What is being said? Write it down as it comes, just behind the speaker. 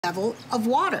level of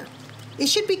water. It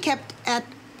should be kept at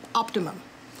optimum.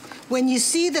 When you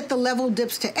see that the level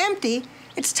dips to empty,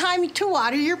 it's time to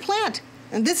water your plant.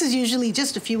 And this is usually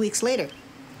just a few weeks later.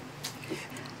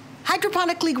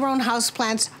 Hydroponically grown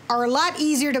houseplants are a lot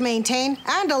easier to maintain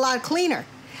and a lot cleaner.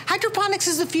 Hydroponics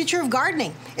is the future of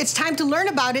gardening. It's time to learn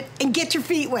about it and get your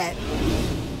feet wet.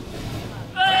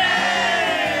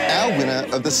 Our winner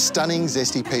of the stunning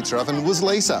Zesti pizza oven was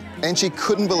Lisa, and she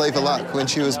couldn't believe her luck when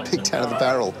she was picked out of the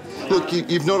barrel. Look,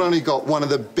 you've not only got one of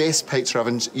the best pizza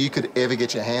ovens you could ever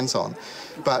get your hands on,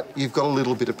 but you've got a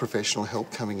little bit of professional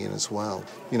help coming in as well.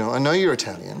 You know, I know you're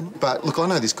Italian, but look, I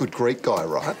know this good Greek guy,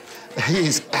 right?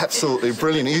 He's absolutely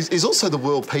brilliant. He's also the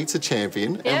world pizza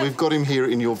champion, yep. And we've got him here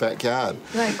in your backyard.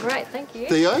 No, great, thank you.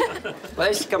 Theo?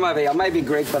 Please come over here. I may be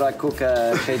Greek, but I cook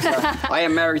pizza. I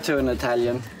am married to an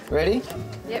Italian. Ready?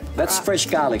 Yep. That's fresh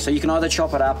garlic, so you can either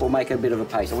chop it up or make it a bit of a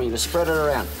paste. I want you to spread it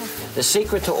around. Okay. The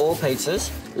secret to all pizzas,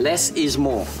 less is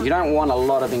more. You don't want a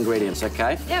lot of ingredients,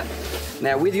 okay? Yep.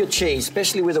 Now, with your cheese,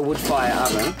 especially with a wood fire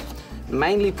oven,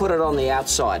 mainly put it on the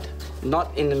outside,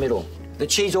 not in the middle. The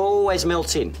cheese always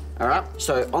melts in, all right?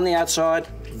 So on the outside,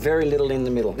 very little in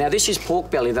the middle. Now, this is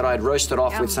pork belly that I'd roasted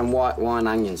off with some white wine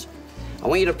onions. I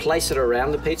want you to place it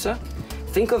around the pizza.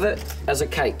 Think of it as a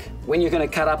cake. When you're going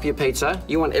to cut up your pizza,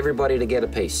 you want everybody to get a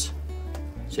piece.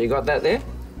 So you got that there?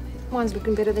 Mine's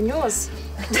looking better than yours.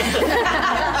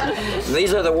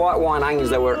 These are the white wine onions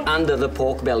that were under the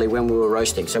pork belly when we were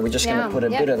roasting. So we're just going to put a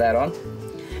bit of that on.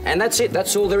 And that's it.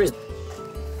 That's all there is.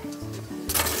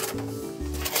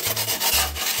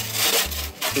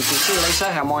 You can see,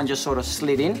 Lisa, how mine just sort of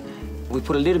slid in. We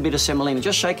put a little bit of semolina.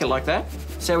 Just shake it like that.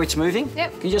 See how it's moving?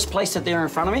 Yep. Can you just place it there in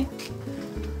front of me?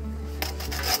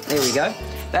 There we go.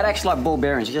 That acts like ball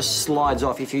bearings, it just slides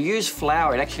off. If you use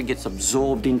flour, it actually gets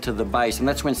absorbed into the base, and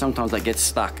that's when sometimes they get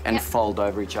stuck and fold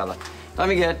over each other. Don't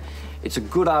forget, it's a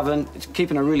good oven, it's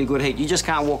keeping a really good heat. You just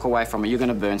can't walk away from it, you're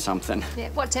gonna burn something. Yeah,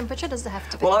 what temperature does it have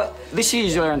to be? Well, this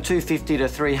is around 250 to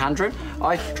 300.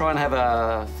 I try and have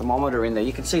a thermometer in there.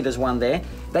 You can see there's one there.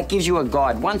 That gives you a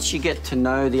guide. Once you get to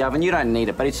know the oven, you don't need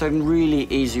it, but it's a really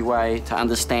easy way to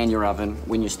understand your oven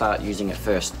when you start using it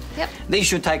first. Yep. These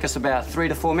should take us about 3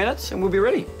 to 4 minutes and we'll be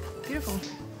ready. Beautiful.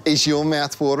 Is your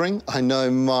mouth watering? I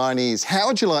know mine is. How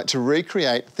would you like to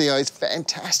recreate Theo's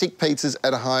fantastic pizzas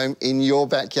at home in your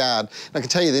backyard? And I can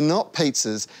tell you, they're not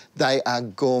pizzas, they are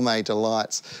gourmet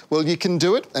delights. Well, you can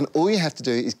do it, and all you have to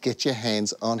do is get your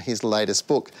hands on his latest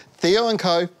book, Theo &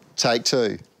 Co. Take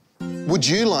 2. Would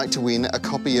you like to win a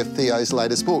copy of Theo's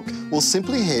latest book? Well,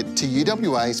 simply head to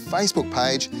UWA's Facebook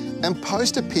page and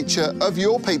post a picture of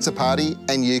your pizza party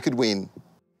and you could win.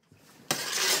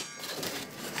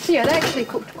 Yeah, they actually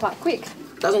cooked quite quick.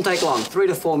 Doesn't take long, 3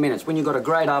 to 4 minutes. When you've got a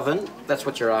great oven, that's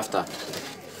what you're after.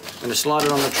 I'm gonna slide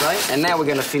it on the tray, and now we're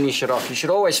gonna finish it off. You should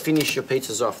always finish your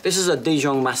pizzas off. This is a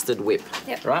Dijon mustard whip,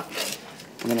 right?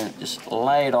 I'm gonna just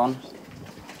lay it on.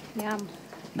 Yum.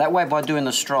 That way, by doing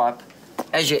the stripe,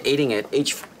 as you're eating it,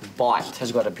 each bite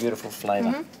has got a beautiful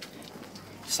flavour.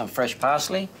 Some fresh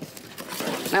parsley.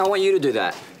 Now I want you to do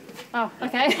that. Oh,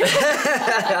 okay.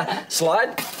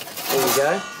 Slide. There we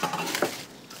go.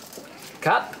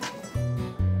 Cut.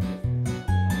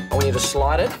 I want you to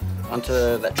slide it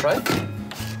onto that tray.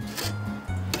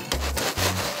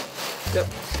 Yep.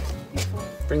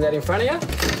 Bring that in front of you.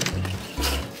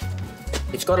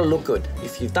 It's got to look good.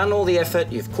 If you've done all the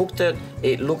effort, you've cooked it,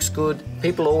 it looks good.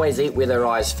 People always eat with their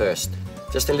eyes first.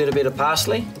 Just a little bit of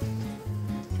parsley.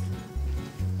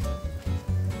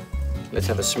 Let's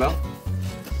have a smell.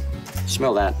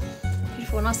 Smell that.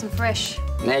 Beautiful, nice and fresh.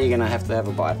 Now you're gonna have to have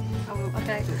a bite. Oh,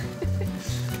 okay.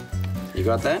 You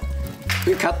got that?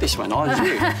 Who cut this one? Oh,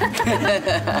 you.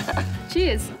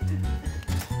 Cheers.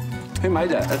 Who made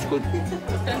that? That's good.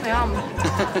 Yum.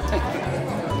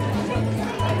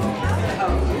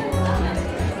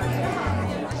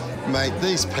 Mate,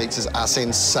 these pizzas are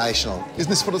sensational. Isn't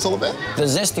this what it's all about? The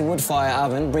Zesti wood fire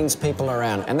oven brings people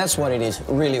around, and that's what it is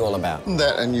really all about.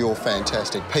 That and your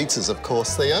fantastic pizzas, of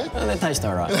course, Theo. Oh, they taste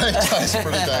all right. They taste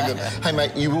pretty damn good. Hey,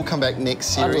 mate, you will come back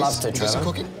next series. I'd love to, do some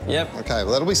cooking? Yep. OK,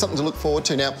 well, that'll be something to look forward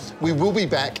to. Now, we will be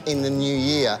back in the new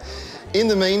year. In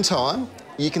the meantime,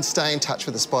 you can stay in touch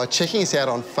with us by checking us out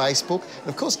on Facebook. And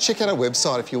of course, check out our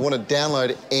website if you want to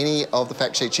download any of the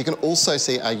fact sheets. You can also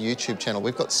see our YouTube channel.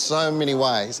 We've got so many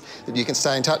ways that you can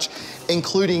stay in touch,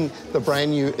 including the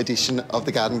brand new edition of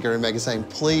the Garden Guru magazine.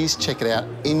 Please check it out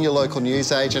in your local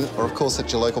newsagent or, of course,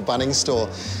 at your local Bunnings store.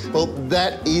 Well,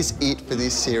 that is it for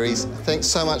this series. Thanks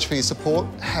so much for your support.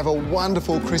 Have a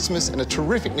wonderful Christmas and a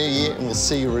terrific New Year, and we'll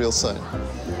see you real soon.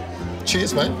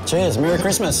 Cheers, mate. Cheers. Merry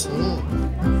Christmas.